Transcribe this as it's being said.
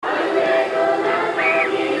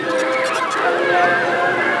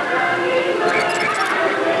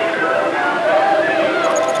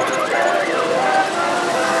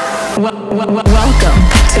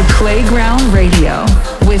Playground Radio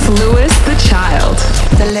with Louis the Child.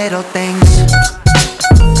 The little things.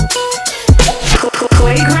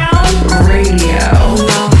 Playground Radio. We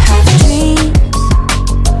all have dreams.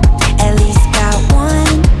 At least got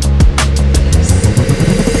one.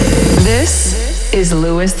 This is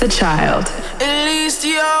Louis the Child. At least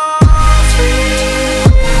you're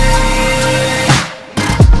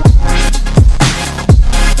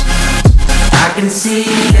I can see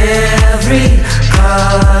every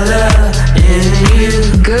color in you.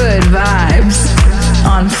 Good vibes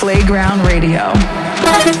on Playground Radio.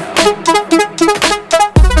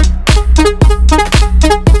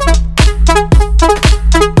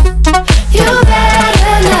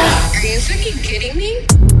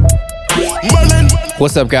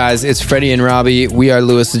 What's up, guys? It's Freddie and Robbie. We are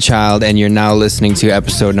Louis the Child, and you're now listening to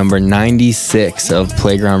episode number 96 of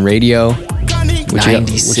Playground Radio. What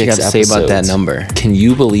you got to say about that number? Can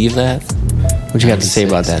you believe that? What you got to say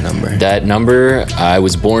about that number? That number, I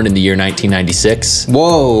was born in the year 1996.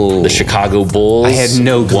 Whoa. The Chicago Bulls I had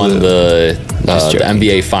no clue. Won the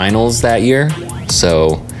NBA Finals that year.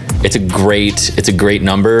 So it's a great number. It's a great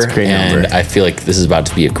number. I feel like this is about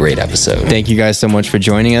to be a great episode. Thank you guys so much for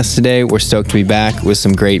joining us today. We're stoked to be back with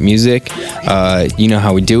some great music. You know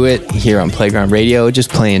how we do it here on Playground Radio, just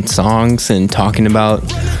playing songs and talking about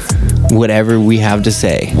whatever we have to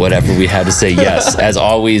say. Whatever we had to say, yes. As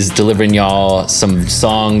always, delivering y'all some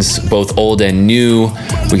songs, both old and new.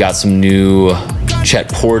 We got some new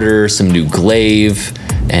Chet Porter, some new Glaive,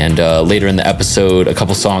 and later in the episode, a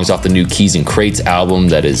couple songs off the new Keys N Krates album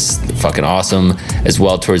that is fucking awesome. As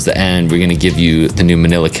well, towards the end, we're gonna give you the new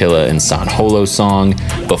Manila Killa San Holo song.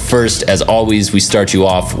 But first, as always, we start you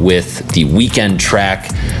off with the weekend track,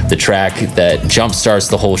 the track that jumpstarts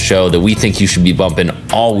the whole show that we think you should be bumping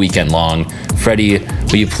all weekend long. Freddie,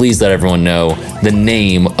 will you please let everyone know the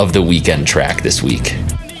name of the weekend track this week?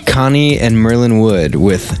 CONNIE Merlyn Wood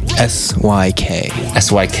with S.Y.K.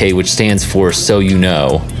 S.Y.K, which stands for So You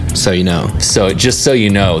Know. So you know. So just so you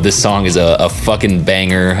know, this song is a fucking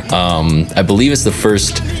banger. I believe it's the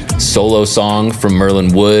first solo song from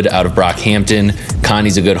Merlyn Wood out of Brockhampton.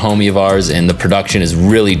 Connie's a good homie of ours, and the production is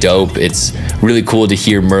really dope. It's really cool to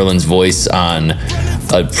hear Merlyn's voice on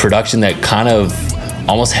a production that kind of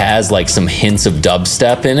almost has like some hints of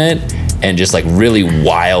dubstep in it, and just like really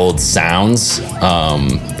wild sounds.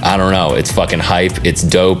 I don't know, it's fucking hype, it's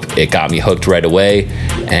dope, it got me hooked right away,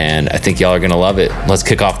 and I think y'all are gonna love it. Let's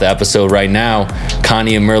kick off the episode right now.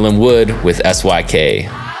 CONNIE Merlyn Wood with S.Y.K.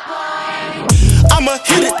 I'ma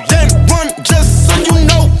hit it, then run, just so you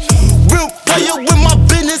know. Real player with my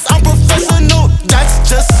business, I'm professional. That's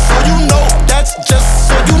just so you know, that's just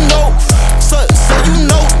so you know. So you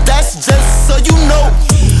know, that's just so you know.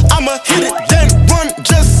 I'ma hit it, then run,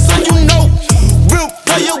 just so you know. Real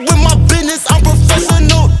player with my business, I'm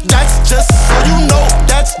professional. That's just so you know,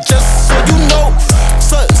 that's just so you know.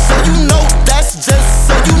 So you know, that's just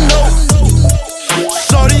so you know.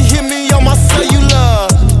 Shorty hit me on my cellular.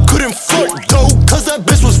 Couldn't front though, cause that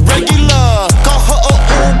bitch was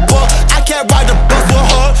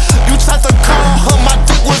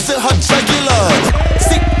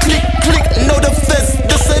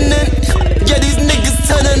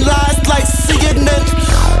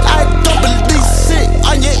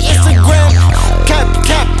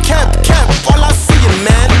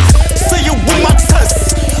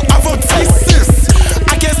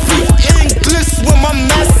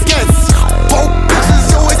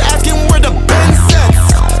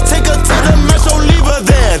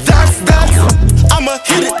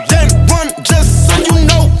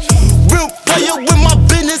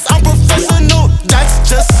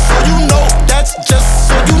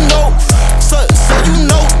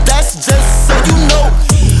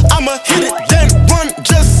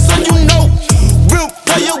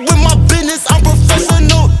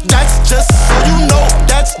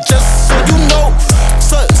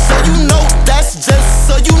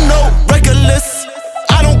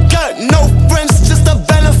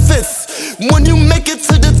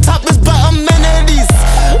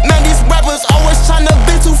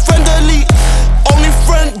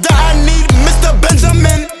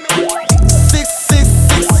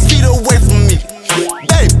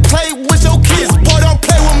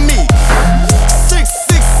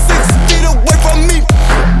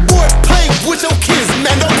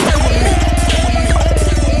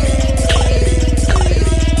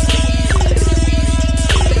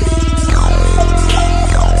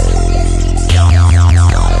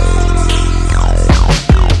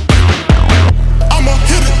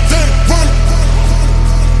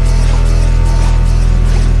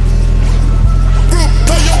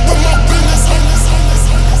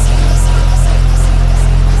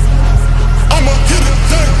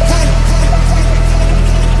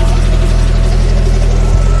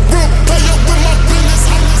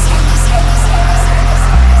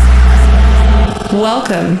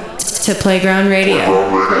Welcome to Playground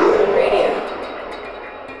Radio.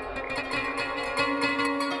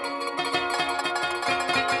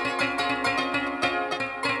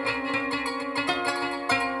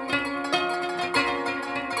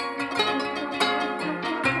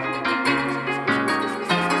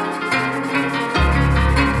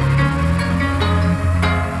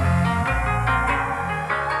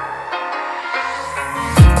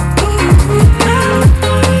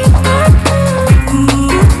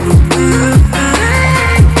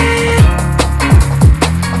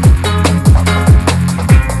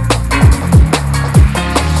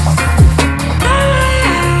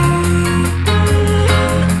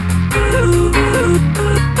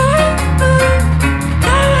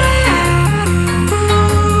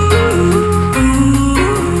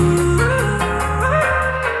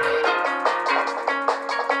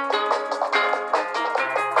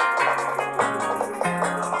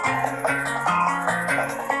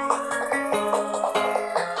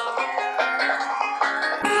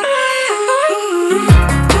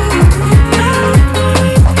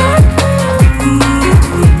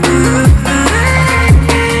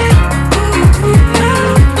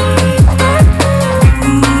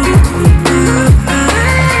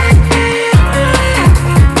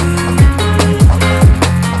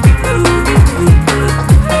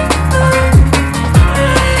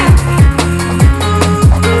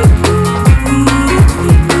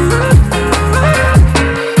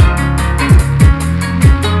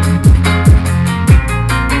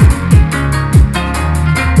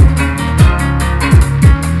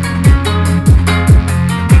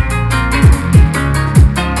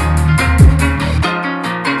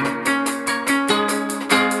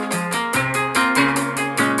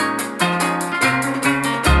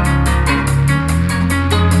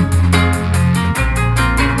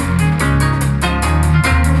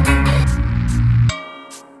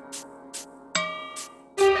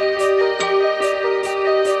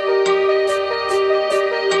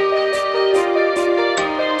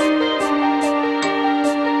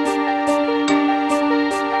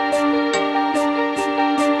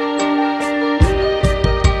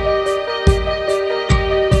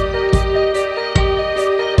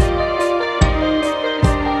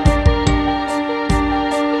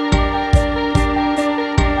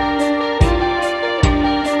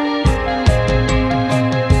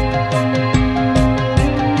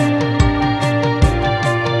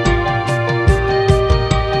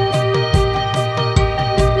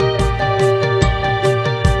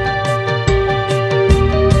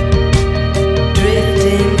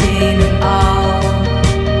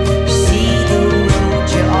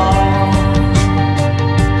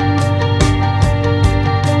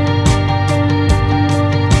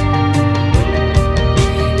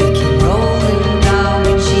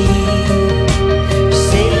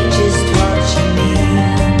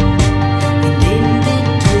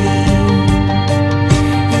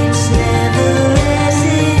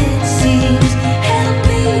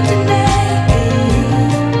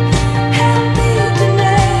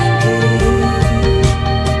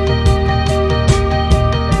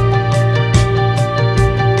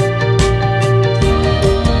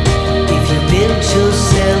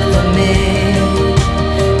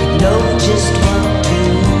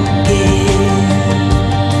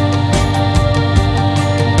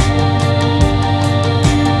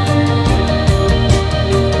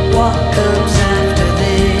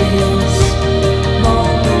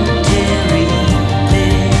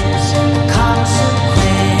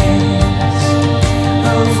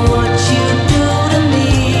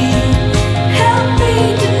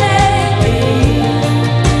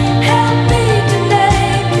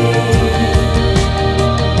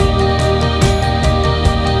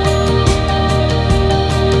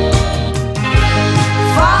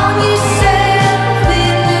 Found yourself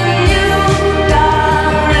in a new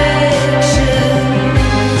direction.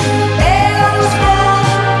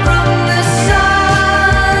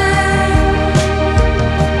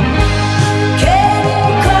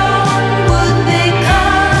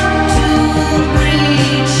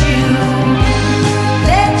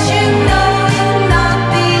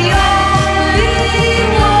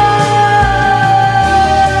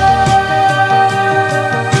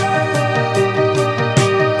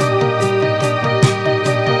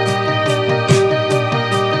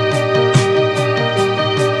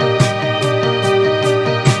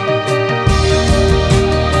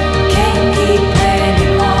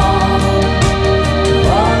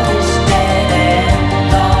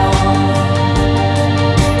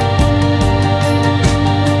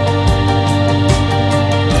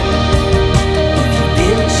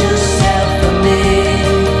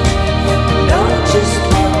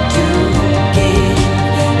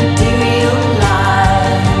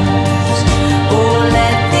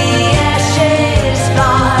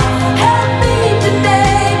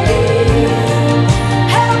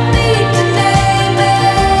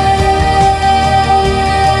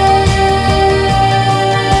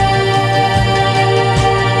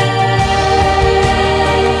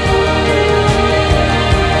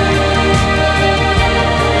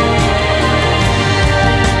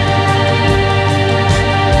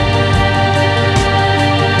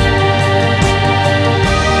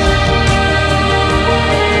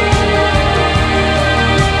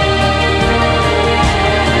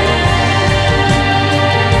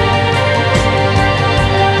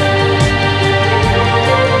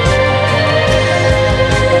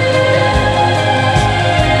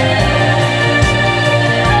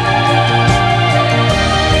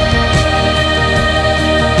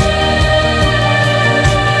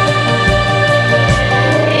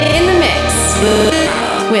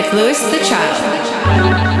 with Louis the Child.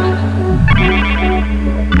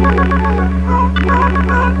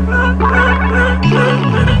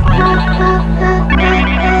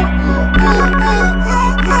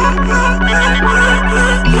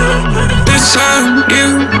 This on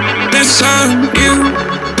you, this on you,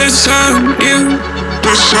 this on you,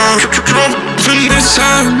 this on this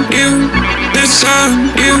on you, this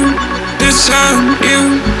on you, this on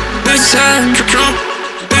you, this on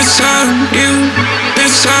this on you,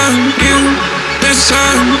 this on you, this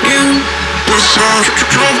on you, this on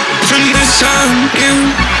this on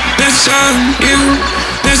you, this on you,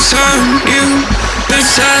 this on you,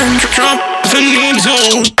 this on the need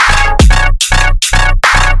zone.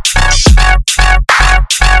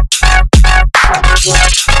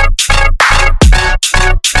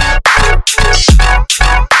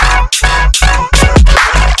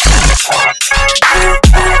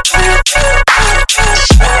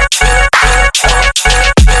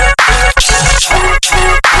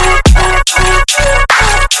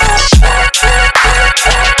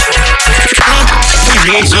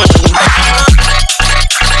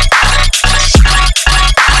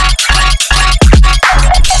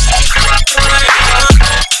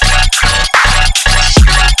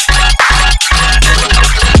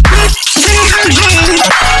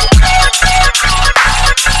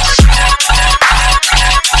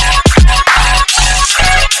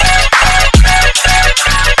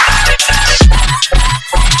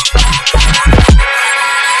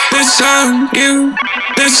 This on you,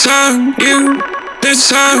 this on you,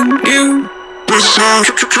 this on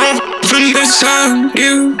this on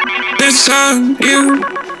you, this on you,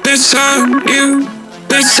 this on you,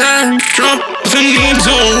 this on the need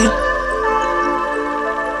zone.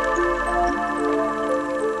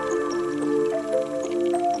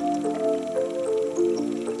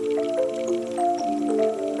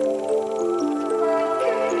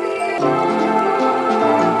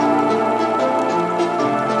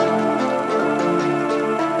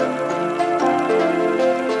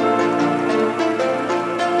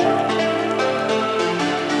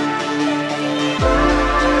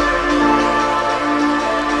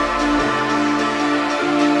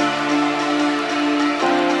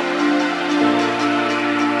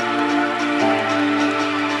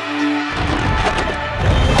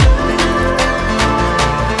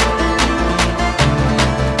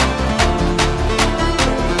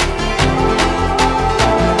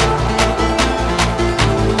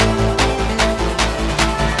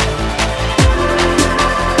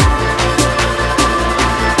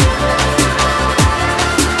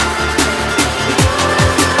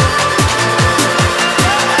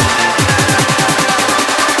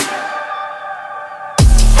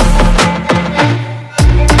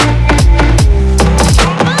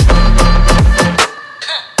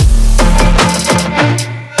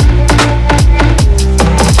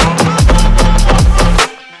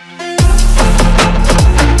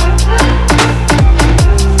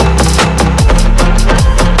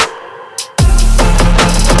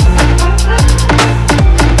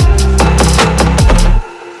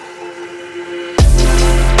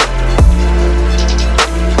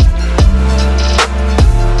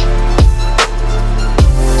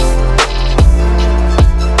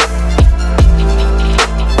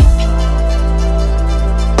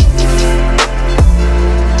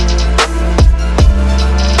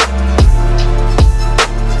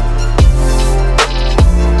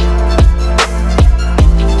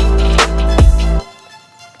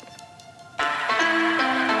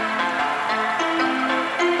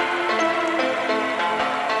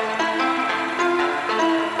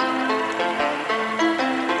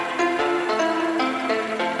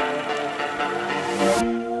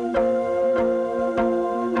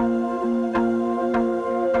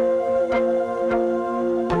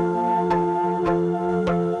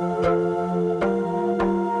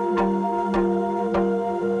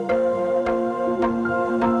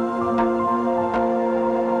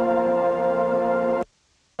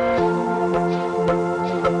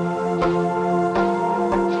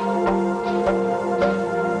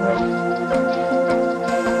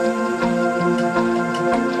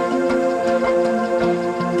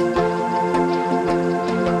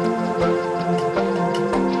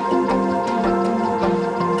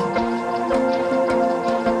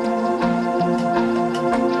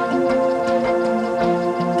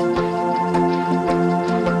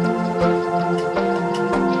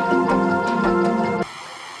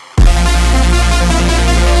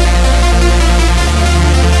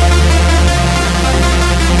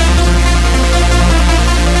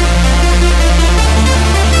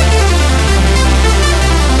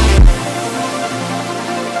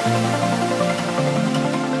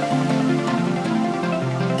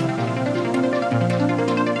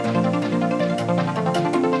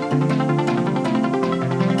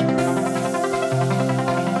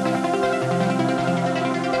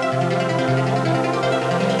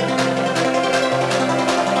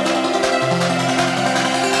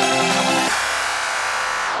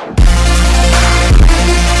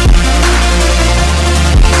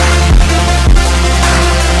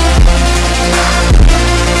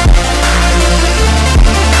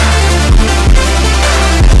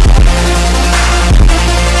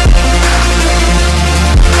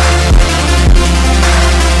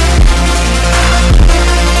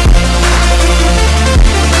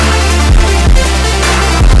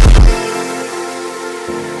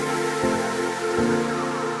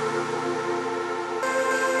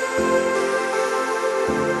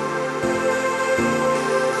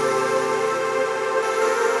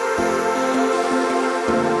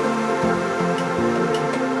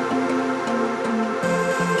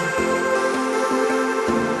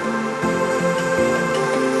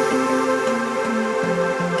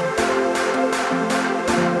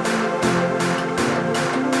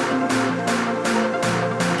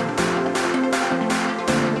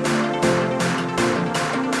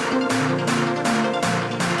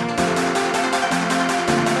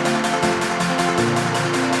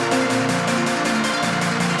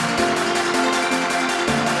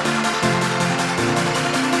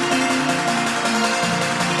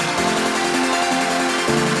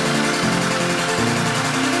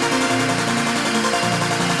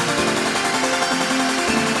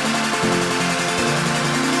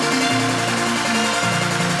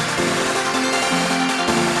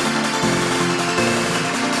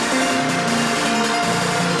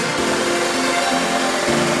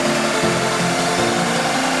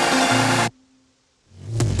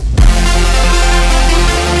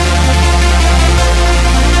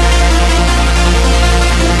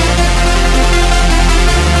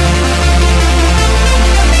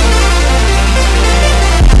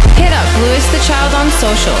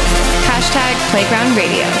 Playground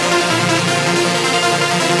Radio.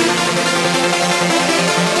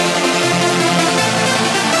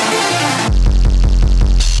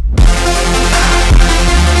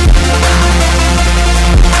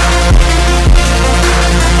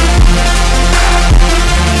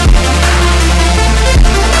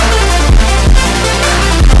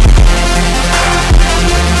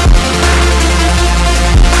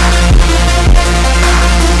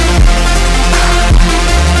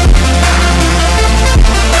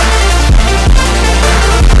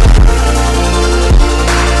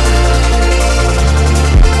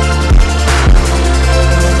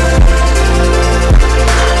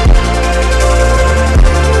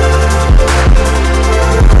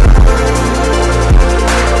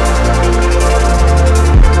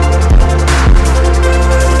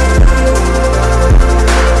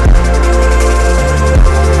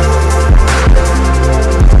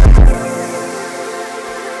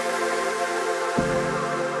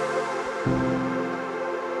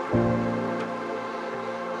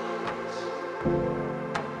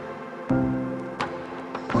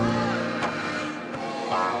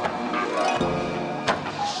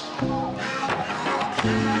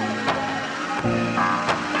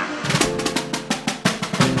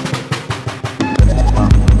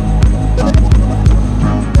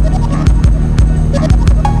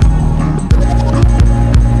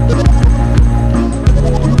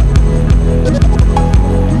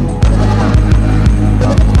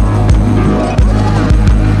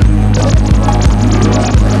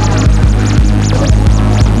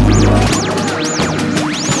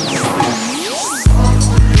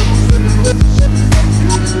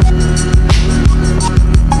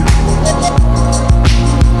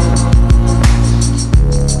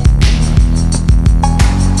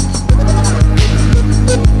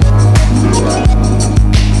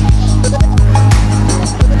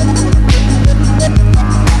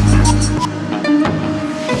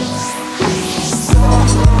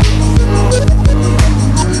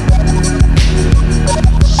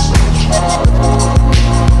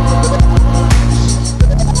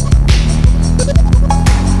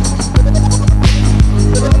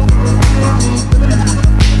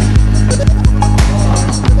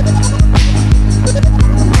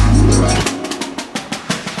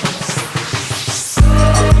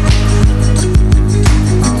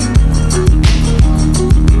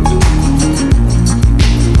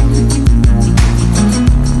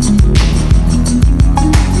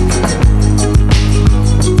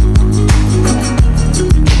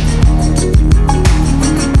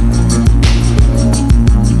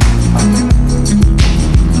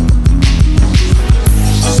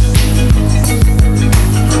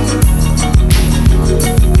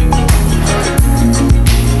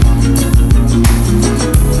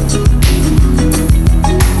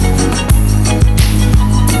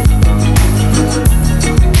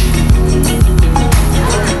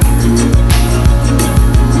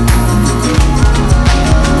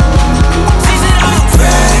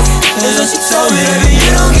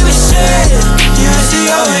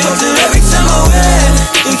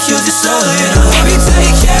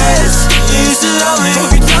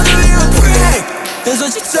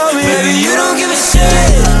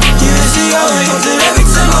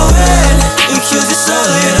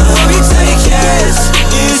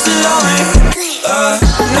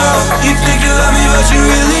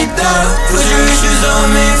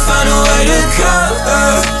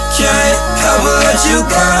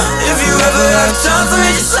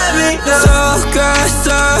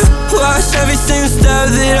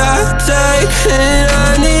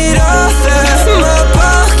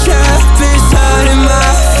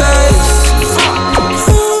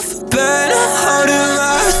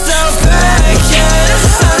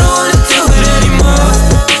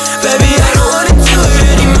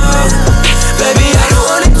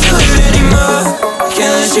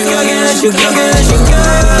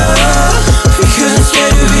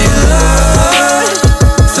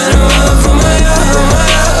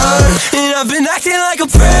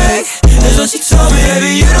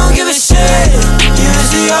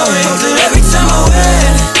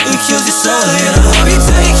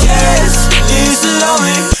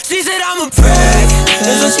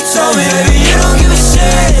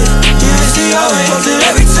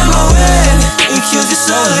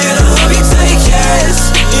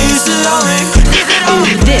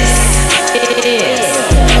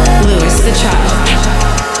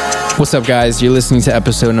 What's up, guys? You're listening to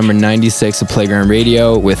episode number 96 of Playground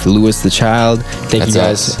Radio with Louis the Child. Thank you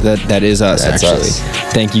guys. That is us, That's actually. Us.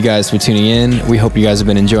 Thank you guys for tuning in. We hope you guys have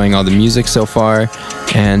been enjoying all the music so far.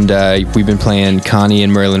 And we've been playing CONNIE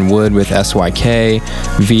Merlyn Wood with S.Y.K,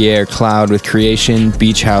 Vierre Cloud with Creation,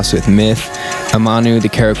 Beach House with Myth, IMANU, the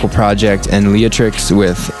Carcal Project, and Leotrix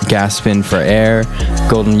with Gaspin for Air,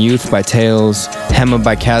 Golden Youth by Tails, Hemma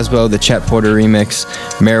by Kasbo, the Chet Porter remix,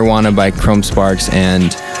 Marijuana by Chrome Sparks,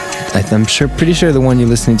 and I'm pretty sure the one you're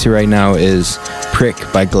listening to right now is Prick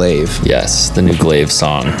by Glaive. Yes, the new Glaive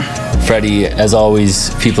song. Freddie, as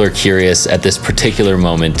always, people are curious at this particular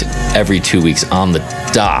moment, every 2 weeks on the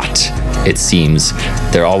dot, it seems.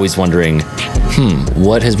 They're always wondering,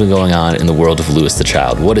 what has been going on in the world of Louis the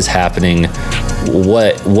Child? What is happening?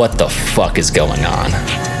 What the fuck is going on?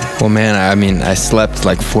 Well, man, I slept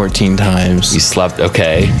like 14 times. You slept,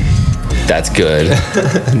 okay. That's good.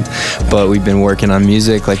 But we've been working on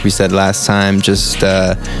music, like we said last time.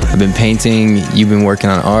 I've been painting. You've been working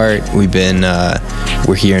on art.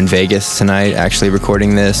 We're here in Vegas tonight, actually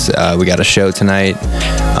recording this. We got a show tonight.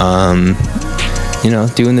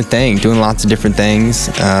 Doing the thing, doing lots of different things.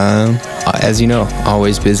 As you know,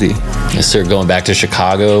 always busy. Yes, sir. Going back to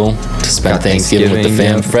Chicago to spend Thanksgiving with the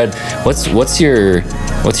fam. Yeah. Fred, what's your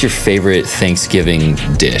favorite Thanksgiving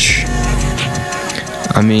dish?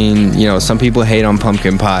 Some people hate on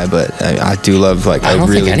pumpkin pie, but I do love I don't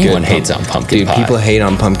think anyone hates on pumpkin pie. Dude, people hate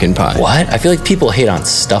on pumpkin pie. What? I feel like people hate on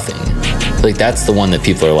stuffing. I feel like that's the one that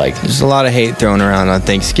people are like. There's a lot of hate thrown around on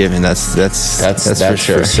Thanksgiving. That's for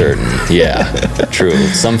sure. For certain. Yeah, true.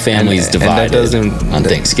 Some families divided on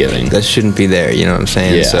Thanksgiving. That shouldn't be there. You know what I'm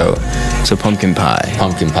saying? Yeah. So pumpkin pie.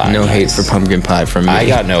 Pumpkin pie. No hate nice. for pumpkin pie from me. I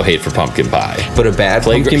got no hate for pumpkin pie. But a bad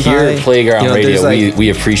pumpkin pie. Here at Playground Radio, we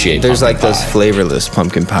appreciate. There's pumpkin those pie. flavorless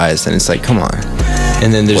pumpkin pies, and it's like, come on.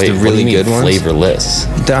 And then there's the really good ones. Flavorless.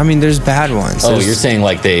 There's bad ones. You're saying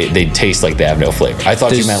like they taste like they have no flavor. I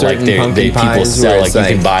thought you meant like people sell like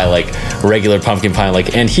you can buy like regular pumpkin pie,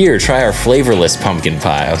 like, and here, try our flavorless pumpkin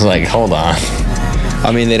pie. I was like, hold on.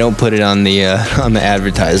 They don't put it on the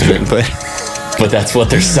advertisement, but that's what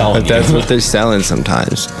they're selling. But that's what they're selling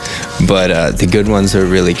sometimes. But the good ones are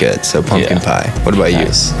really good. So pumpkin pie. What about you?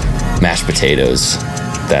 Mashed potatoes.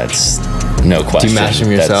 That's no question. Do you mash them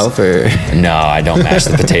yourself, or? No, I don't mash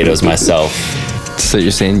the potatoes myself. So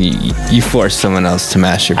you're saying you force someone else to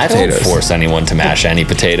mash your potatoes? I don't force anyone to mash any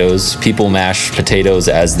potatoes. People mash potatoes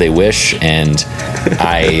as they wish, and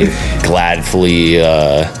I gladly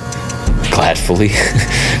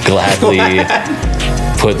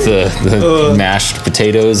put the mashed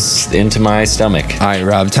potatoes into my stomach. All right,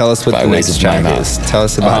 Rob, tell us what the next track is. Tell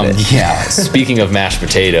us about it. Yeah, speaking of mashed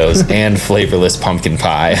potatoes and flavorless pumpkin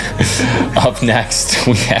pie, up next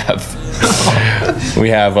we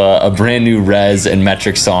have a brand new Rezz and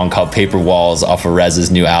Metric song called Paper Walls off of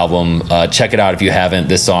Rezz's new album. Check it out if you haven't.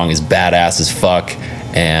 This song is badass as fuck,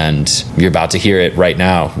 and you're about to hear it right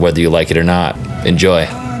now, whether you like it or not. Enjoy.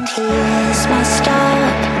 Here's my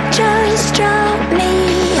stop, just drop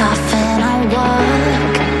me off and I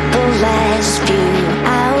walk the last few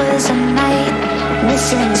hours a night,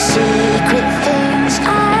 missing secret things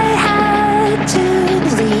I had to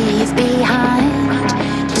leave behind.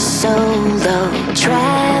 The solo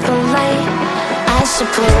travel light, I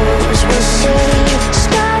suppose we'll see,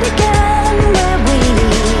 start again where we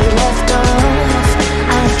left off.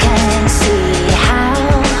 I can't see how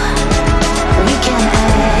we can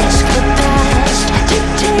ask the past to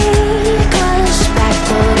take us back,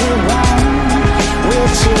 but it won't.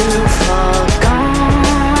 We're too far gone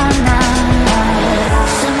now.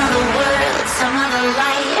 Some other world, some other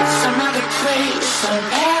life, some other place, some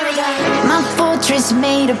paradise. My fortress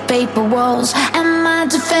made of paper walls, and my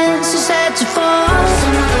defense is had to fall.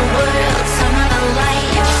 Some other world, some other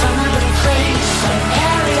life, some other place, some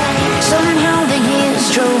paradise. Somehow the years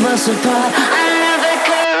drove us apart. I never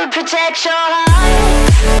could protect your heart.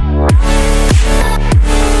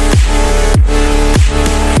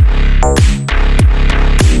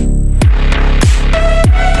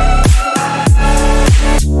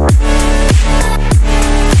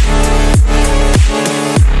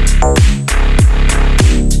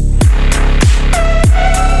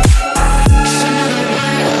 Some other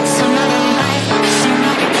world, some other life, some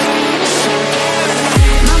other place, some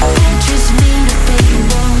paradise. My fortress made of paper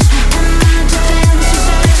walls, and my defense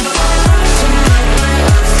is at the fall. Some other world,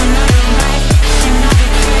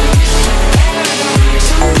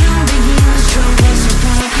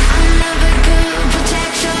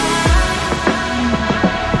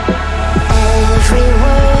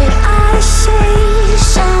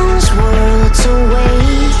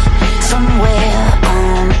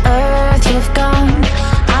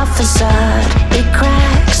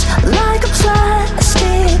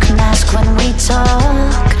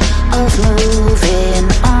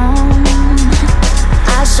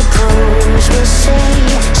 to say,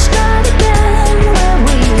 start again where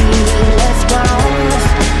we left off.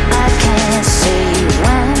 I can't say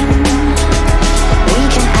when. We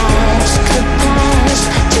can ask the past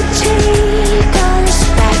to take us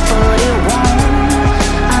back, but it won't.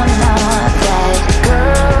 I'm not that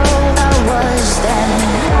girl I was then.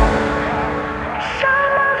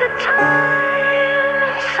 Some of the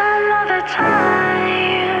time, some of the time,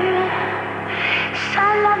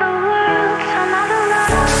 some of the world, some of the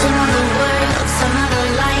light, some of the world, some of the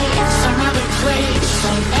light, some of the place,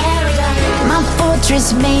 some area. My fortress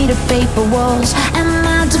made of paper walls, and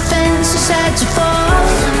my defenses had to fall.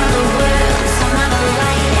 Some of the world, some of the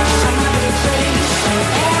light, some of the place, some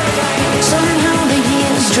area. Somehow the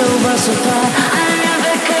years drove us apart. I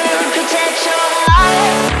never could protect your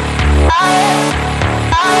heart.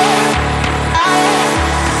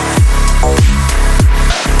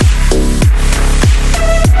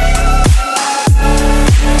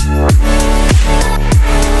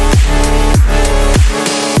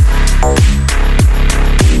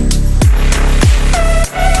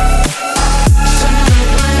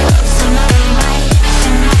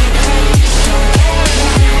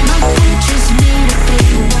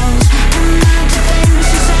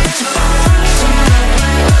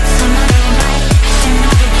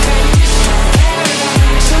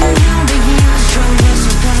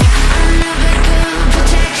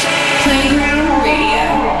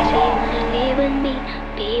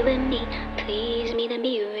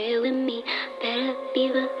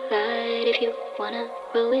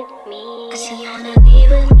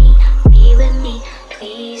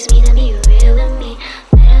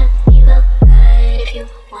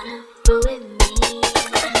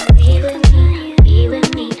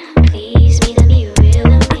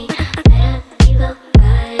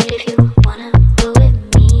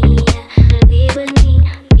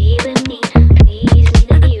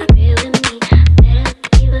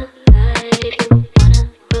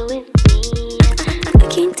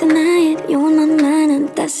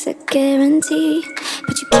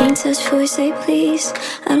 Say please,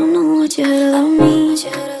 I don't know what you heard about me.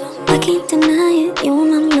 I can't deny it, you're on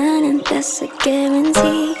my mind and that's a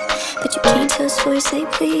guarantee. But you can't just voice say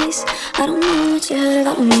please, I don't know what you heard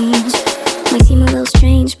about me. Might seem a little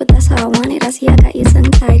strange, but that's how I want it. I see I got you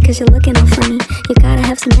tongue tied cause you're looking all funny. You gotta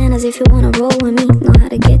have some manners if you wanna roll with me. Know how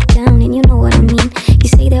to get down and you know what I mean. You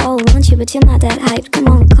say they all want you but you're not that hyped. Come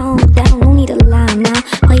on, calm down, no need to lie now.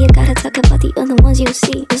 Why you gotta talk about the other ones you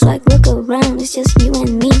see? It's like look around, it's just you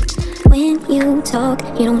and me. When you talk,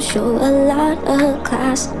 you don't show a lot of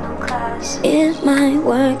class. It might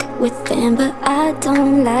work with them, but I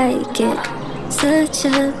don't like it. Such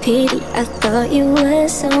a pity, I thought you were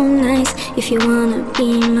so nice. If you wanna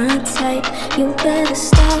be my type, you better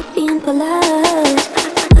stop being polite.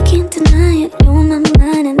 I can't deny it, you're on my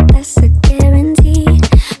mind and that's a guarantee.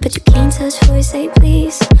 But you can't touch voice, say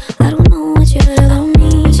please, I don't know what you heard about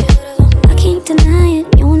me. I can't deny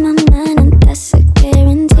it, you're on my mind and that's a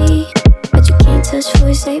guarantee. But you can't touch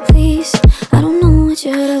voice, say please, I don't know what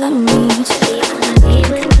you heard about me.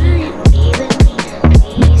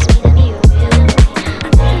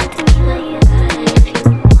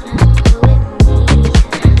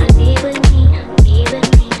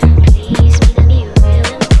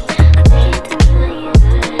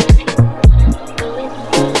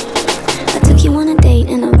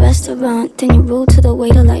 Then you rude to the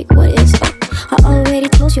waiter like, what is up? I already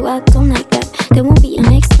told you I don't like that. There won't be a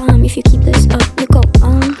next time if you keep this up. You go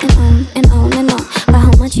on and on and on and on about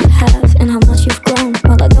how much you have and how much you've grown.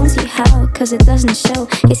 Well, I don't see how, cause it doesn't show.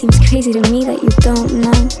 It seems crazy to me that you don't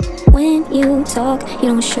know. When you talk, you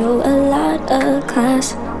don't show a lot of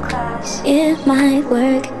class. It might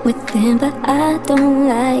work with them, but I don't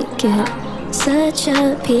like it. Such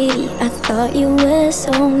a pity, I thought you were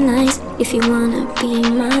so nice. If you wanna be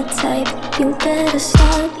my type, you better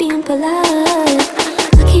start being polite.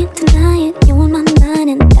 I can't deny it, you're on my mind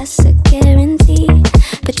and that's a guarantee.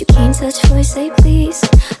 But you can't touch voice, say please,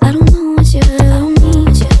 I don't know what you heard about me.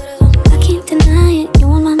 I can't deny it,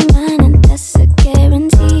 you're on my mind and that's a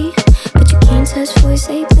guarantee. But you can't touch voice,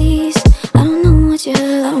 say please, I don't know what you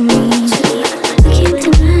heard about me. I can't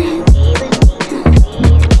deny it.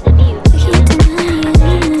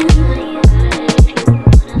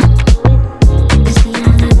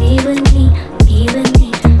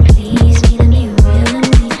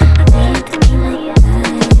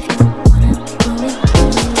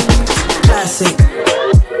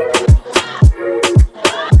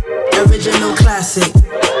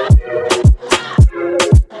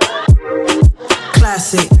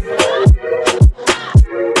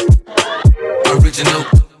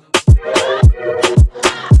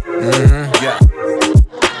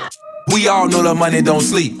 We all know the money don't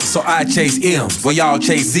sleep, so I chase M's while y'all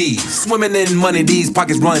chase Z's. Swimming in money, these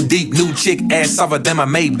pockets run deep. New chick ass softer than my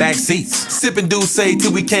made back seats. Sipping Douce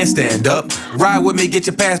till we can't stand up. Ride with me, get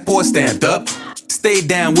your passport stamped up. Stay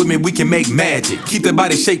down with me, we can make magic. Keep the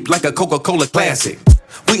body shaped like a Coca-Cola classic.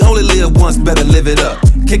 We only live once, better live it up.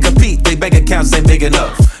 Can't compete, they bank accounts ain't big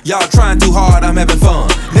enough. Y'all trying too hard, I'm having fun.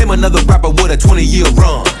 Name another rapper with a 20-year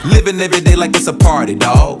run. Living every day like it's a party,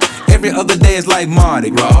 dawg. Every other day is like Mardi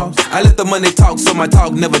Gras. I let the money talk, so my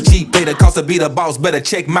talk never cheap. Pay the cost to be the boss, better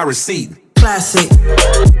check my receipt. Classic.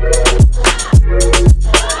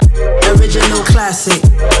 Original classic.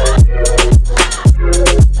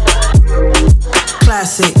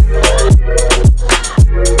 Classic.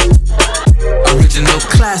 Original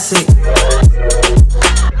classic.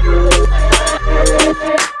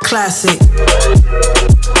 Classic.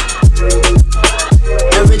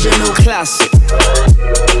 Original classic.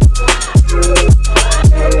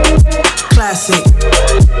 Classic.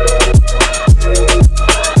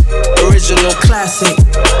 Original classic.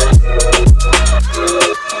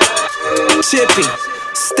 Chippy.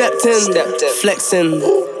 Stepped in, flexing.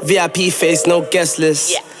 VIP face, no guest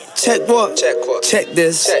list. Check what? Check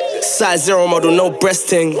this. Size 0 model, no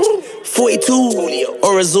breasting. 42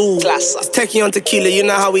 or a zoo. It's techie on tequila, you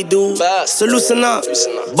know how we do. So loosen up,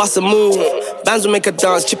 bust a move. Bands will make a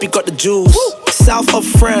dance, Chippy got the juice. South of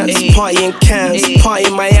France, party in Cannes, party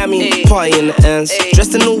in Miami, party in the ends.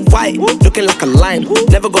 Dressed in all white, looking like a lion.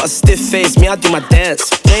 Never got a stiff face, me I do my dance.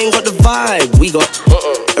 They ain't got the vibe, we got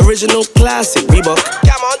original classic Reebok.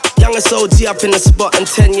 Youngest OG up in the spot, and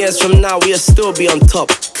 10 years from now we'll still be on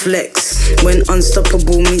top. Flex, when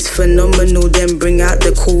unstoppable meets phenomenal, then bring out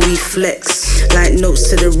the cool, we flex. Like notes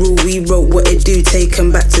to the rule, we wrote what it do, take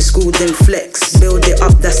 'em back to school, then flex. Build it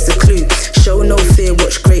up, that's the clue. Show no fear,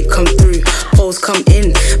 watch great come through. Poles come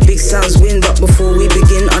in, big sounds win, but before we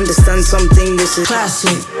begin, understand something, this is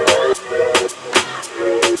classic.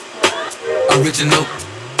 Original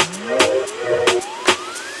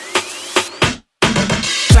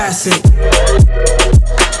classic.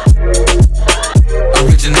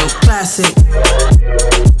 Original classic.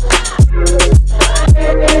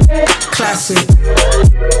 Classic.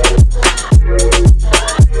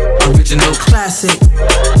 Original classic.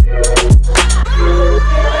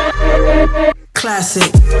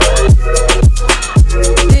 Classic.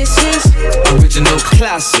 This is original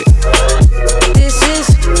classic. This is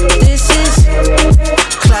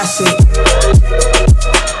classic.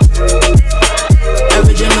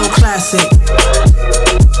 Original classic.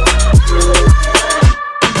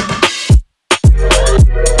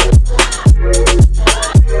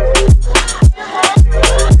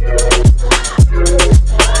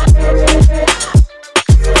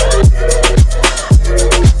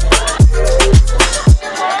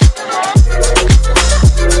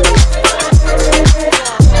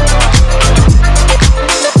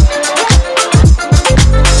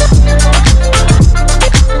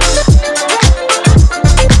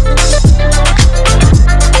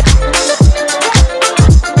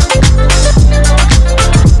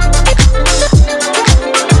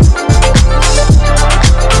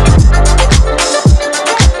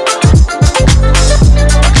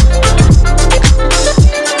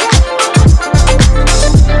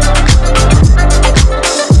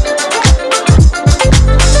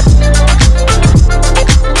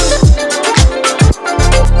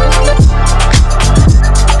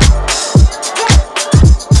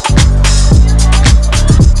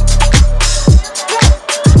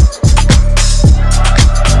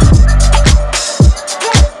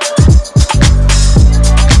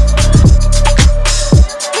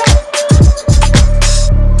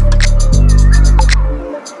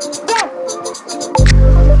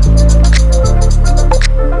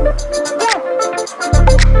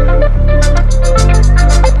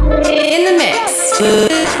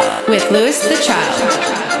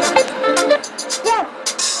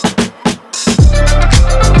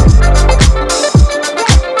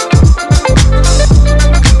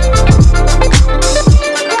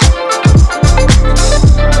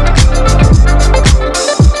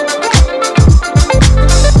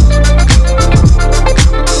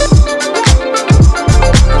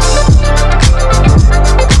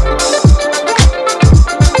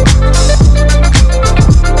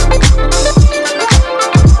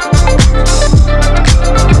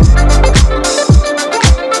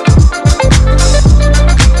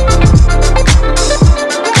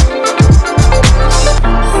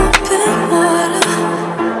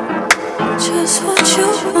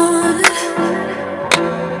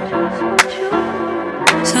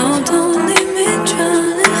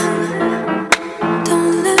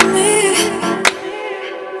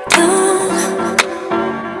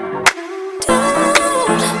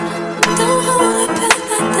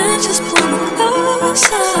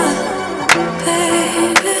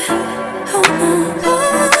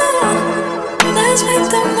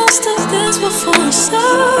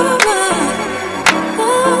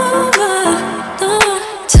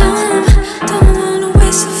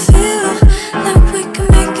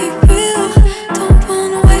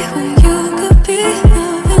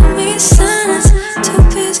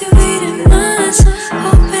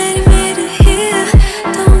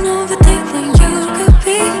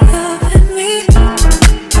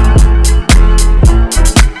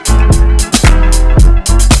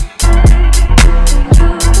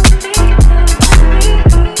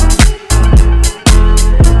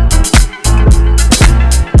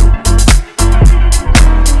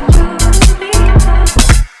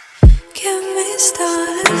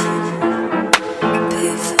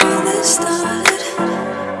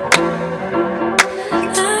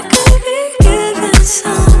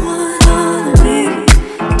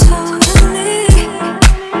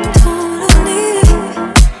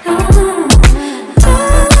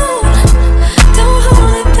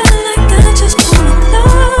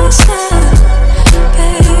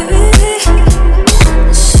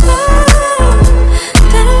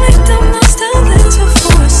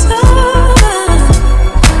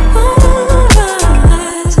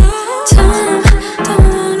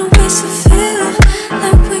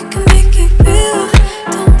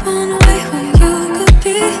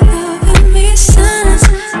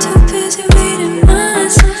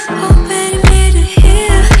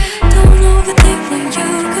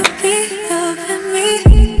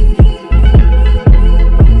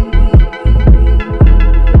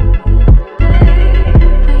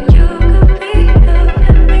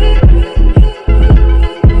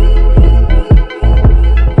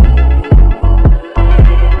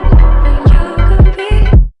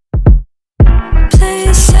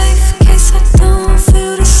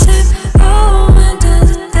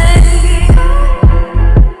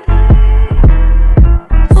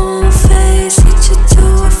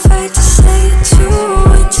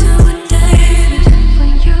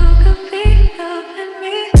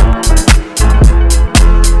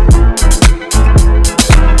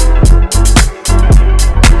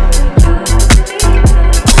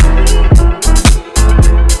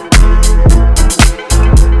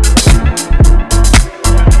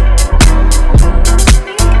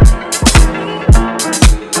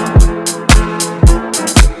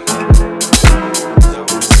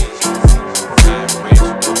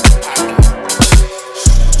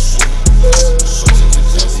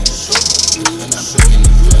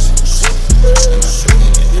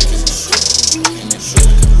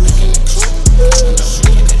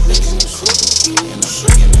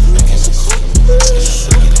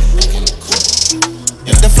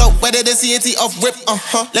 Better than CNT off rip,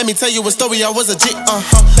 Let me tell you a story, I was a G,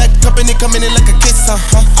 That company coming in like a kiss,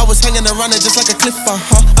 I was hanging around it just like a cliff,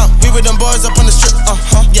 We with them boys up on the strip,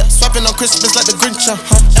 Yeah, swiping on Christmas like the Grinch,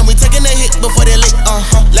 And we taking a hit before they lick,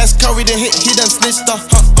 Last Curry the hit, he done snitched, I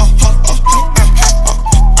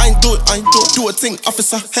ain't do it, do a thing,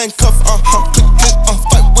 officer, handcuff, click, click,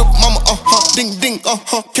 fight with mama, ding, ding,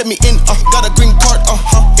 kept me in, got a green card,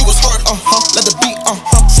 it was hard, let the beat,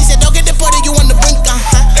 She said, don't get deported, you on the brink,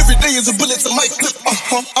 Every day is a bullet to my clip,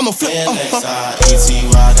 I'm a flip, NXI-ETY,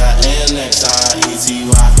 that NXI-ETY,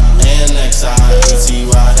 NXI-ETY,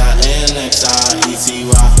 that NXI-ETY,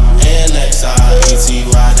 NXI-ETY,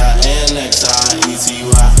 that NXI-ETY,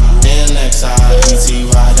 NXI-ETY,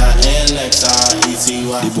 that NXI-ETY.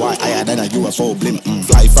 The boy higher than a UFO blimp,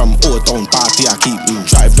 Fly from Old Town party I keep,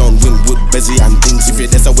 Drive down Wynwood, busy and things. If you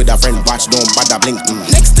dance with a friend, watch, don't bother blink,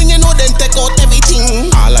 Next thing you know, then take out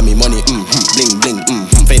everything. All of me money, bling, bling,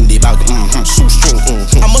 Fendi bag, shoestring,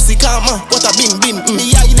 I must see karma, what a bin,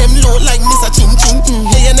 Me eye them low like Mr. Chin Chin,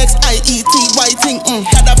 ANXIETY thing,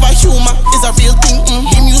 That of a humor is a real thing,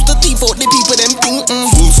 Him used to thief out the people, them thing,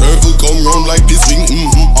 Full circle come round like this ring,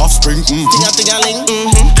 Offspring, Ting-a-ting-a-ling,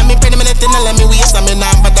 I mean, pretty minute in let me waste, I mean,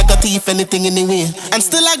 but I got thief anything anyway, and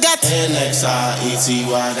still I got NXI-ETY,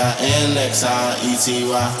 that NXI-ETY,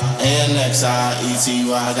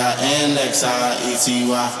 NXI-ETY, that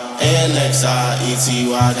NXI-ETY,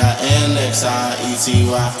 NXI-ETY, that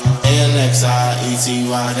NXI-ETY,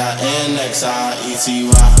 NXI-ETY, that NXI-ETY, NXI-ETY, that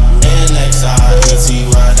NXI-ETY, NXI-ETY,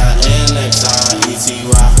 that NXI-ETY,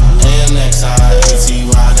 NXI-ETY,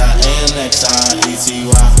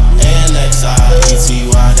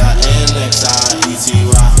 that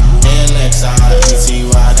NXI-ETY, NXI-ETY,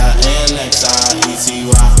 that NXI-ETY.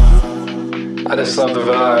 I just love the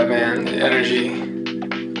vibe, man, the energy.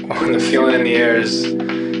 When the feeling in the air is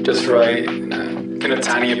just right, in a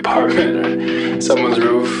tiny apartment or someone's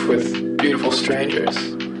roof with beautiful strangers.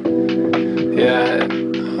 Yeah,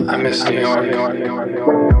 I miss New York.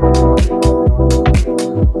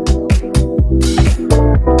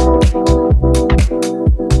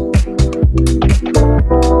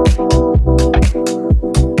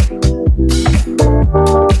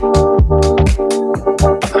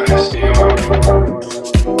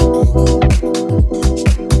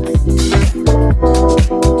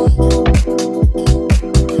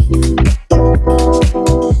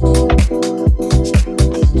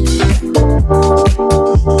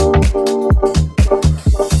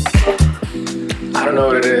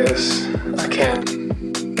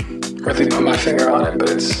 really put my finger on it, but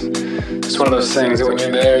it's one of those things that when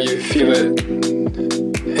you're there, you feel it,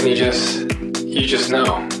 and you just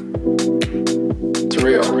know. It's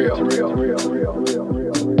real.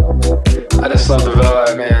 I just love the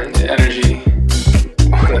vibe, man, the energy,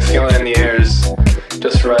 when the feeling in the air is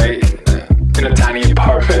just right, in a tiny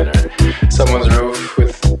apartment or someone's roof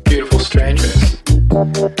with beautiful strangers.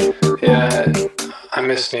 Yeah, I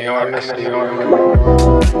miss New York.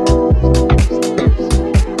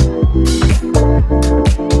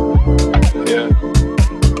 Yeah.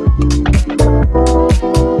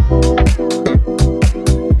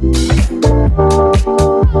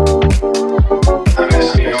 I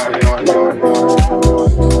miss New York.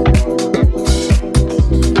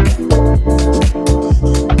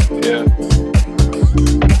 Yeah.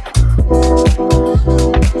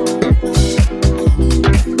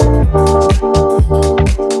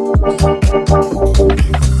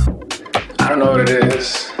 I don't know what it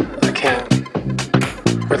is. I can't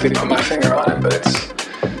really put my finger on it, but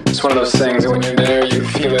it's one of those things that when you're there, you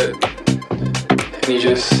feel it, and you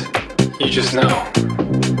just know.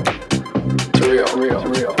 It's real.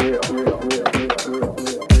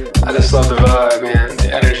 I just love the vibe, man,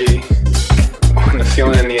 the energy, when the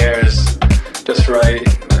feeling in the air is just right,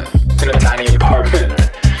 in a tiny apartment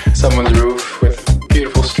or someone's roof with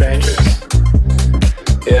beautiful strangers.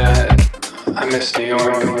 Yeah, I miss New York.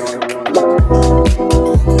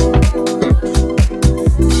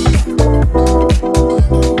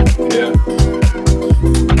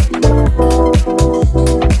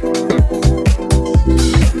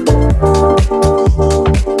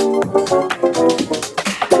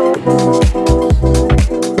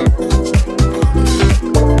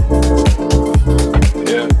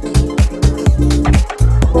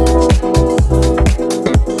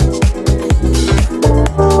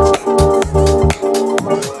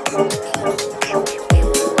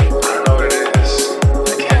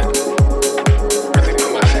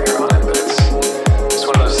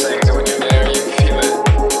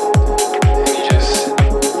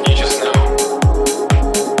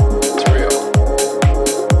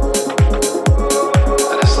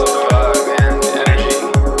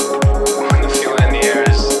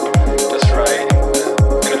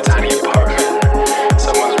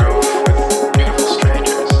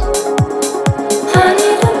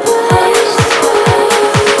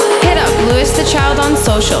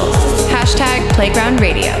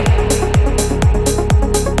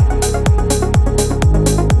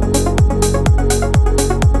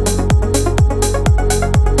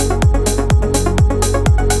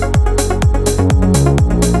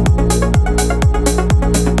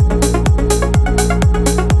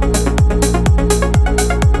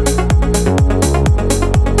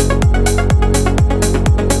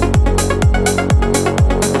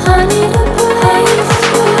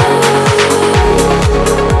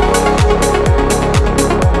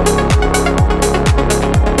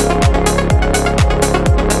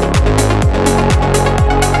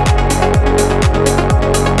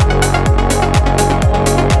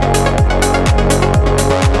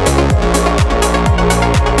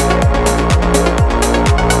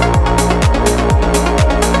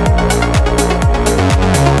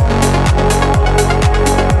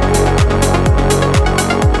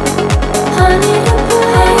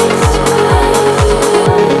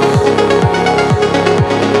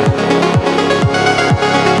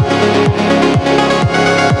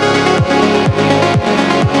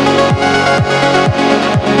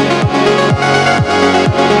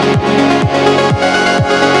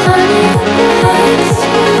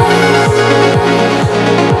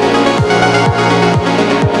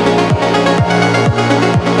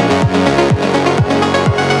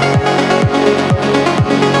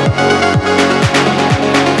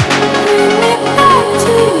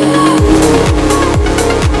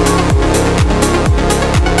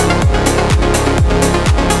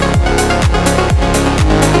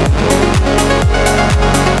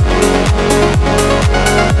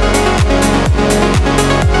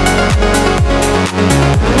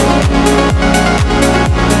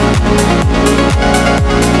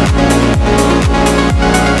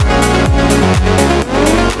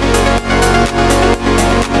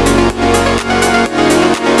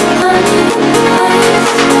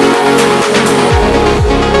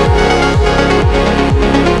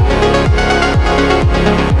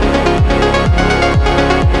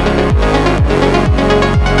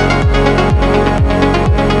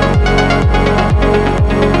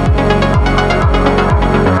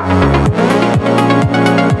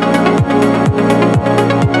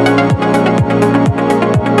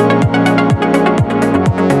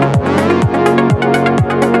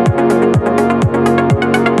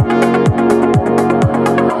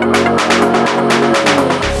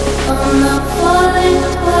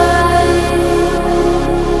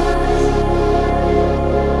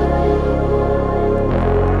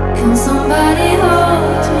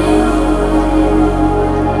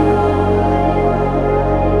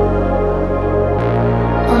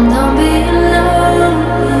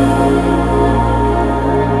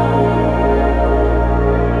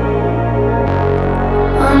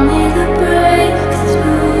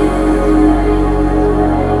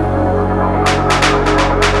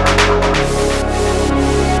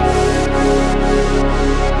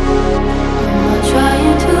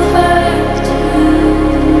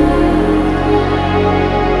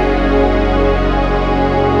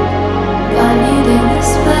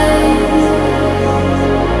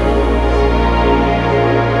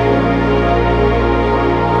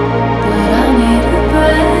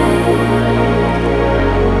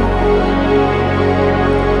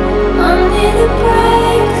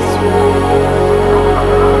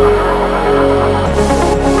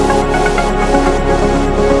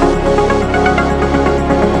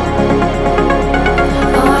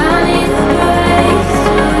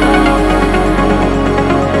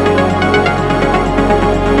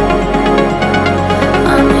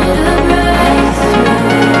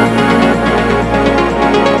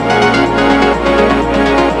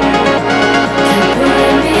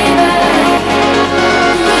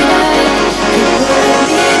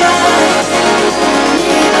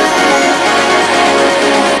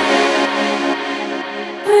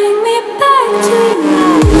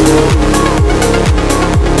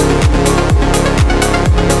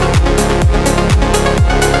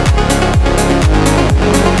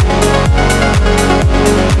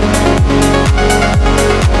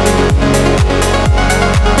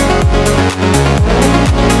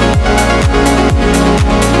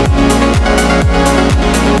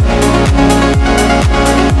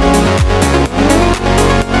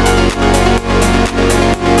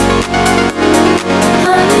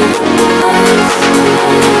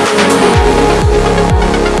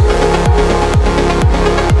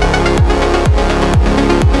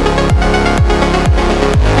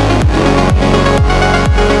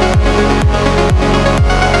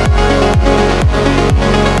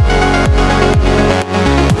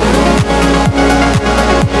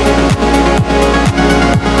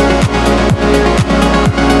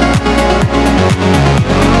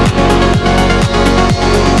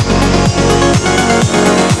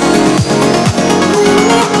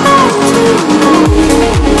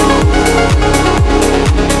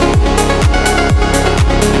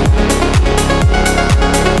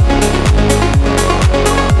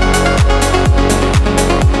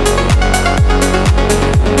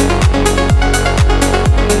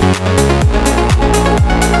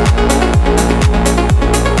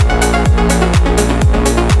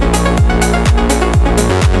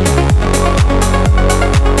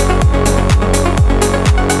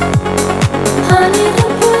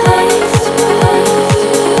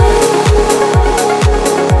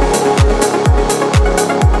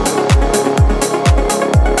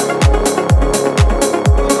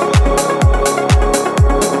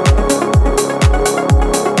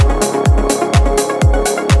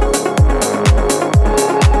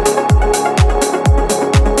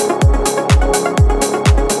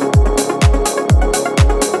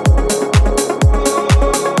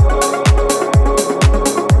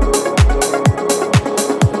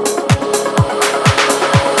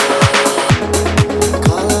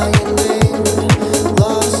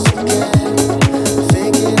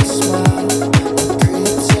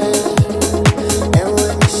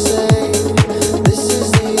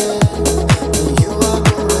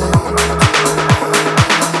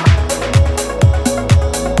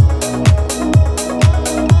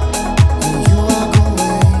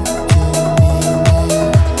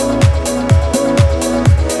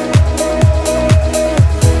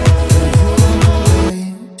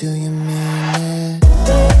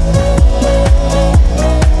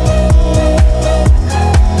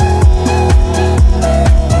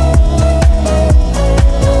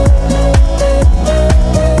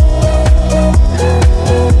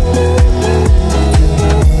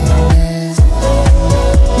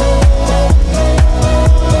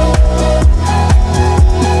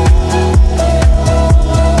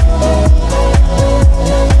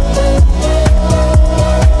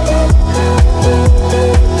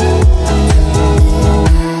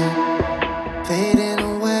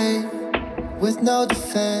 with no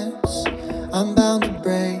defense. I'm bound to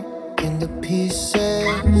break into pieces.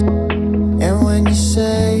 And when you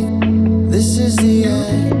say this is the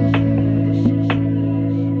end,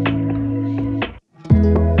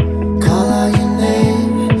 call out your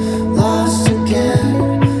name, lost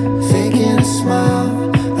again, faking a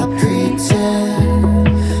smile, I pretend.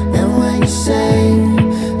 And when you say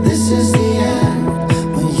this is the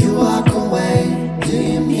end, when you walk away, do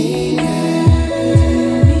you mean it?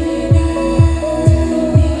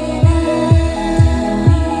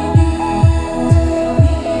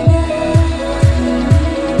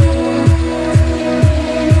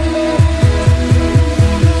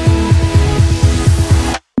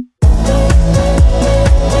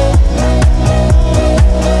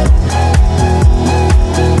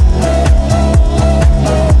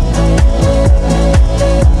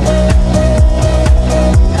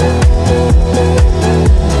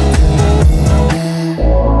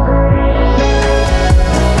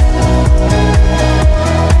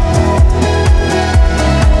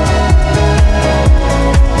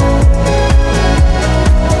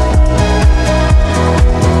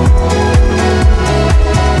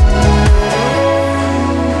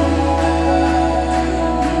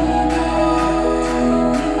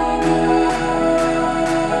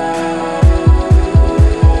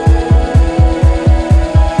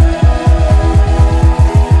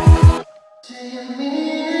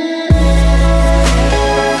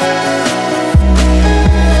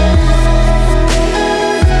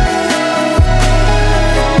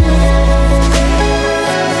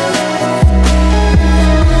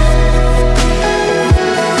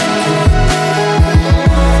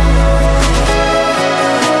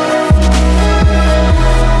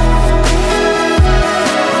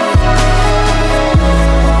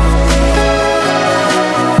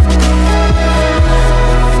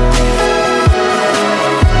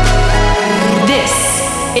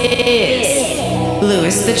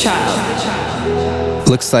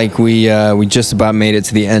 Looks like we just about made it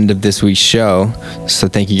to the end of this week's show. So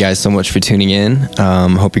thank you guys so much for tuning in.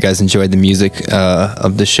 Hope you guys enjoyed the music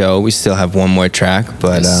of the show. We still have one more track,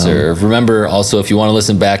 but yes, sir. Remember also, if you want to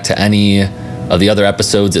listen back to any of the other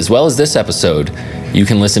episodes as well as this episode, you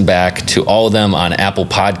can listen back to all of them on Apple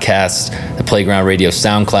Podcasts, the Playground Radio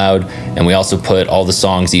SoundCloud, and we also put all the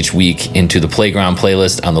songs each week into the Playground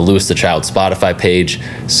playlist on the Louis the Child Spotify page.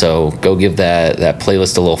 So go give that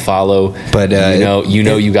playlist a little follow. But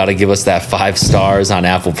you got to give us that 5 stars on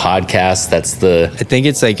Apple Podcasts. That's I think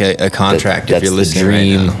it's like a contract if you're listening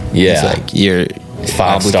right now. Yeah, it's like you're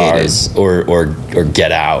 5 stars or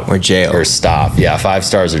get out or jail or stop. Yeah, 5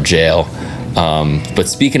 stars or jail. But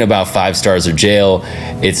speaking about 5 stars or jail,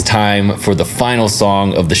 it's time for the final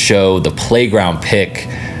song of the show, the Playground Pick,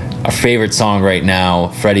 our favorite song right now.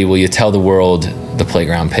 Freddie, will you tell the world the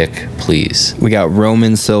Playground Pick, please? We got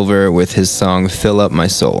Roman Silver with his song Fill Up My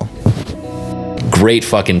Soul. Great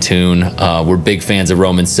fucking tune. We're big fans of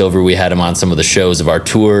Roman Silver. We had him on some of the shows of our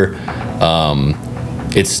tour.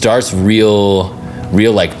 It starts real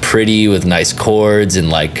like pretty with nice chords and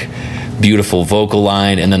like beautiful vocal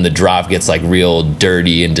line, and then the drop gets like real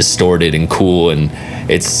dirty and distorted and cool, and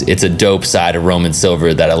it's a dope side of Roman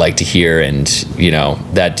Silver that I like to hear. And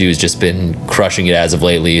that dude's just been crushing it as of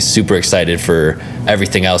lately. Super excited for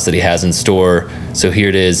everything else that he has in store. So here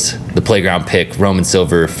it is, the Playground Pick, Roman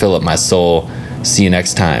Silver, Fill Up My Soul. See you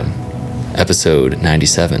next time, episode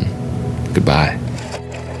 97. Goodbye.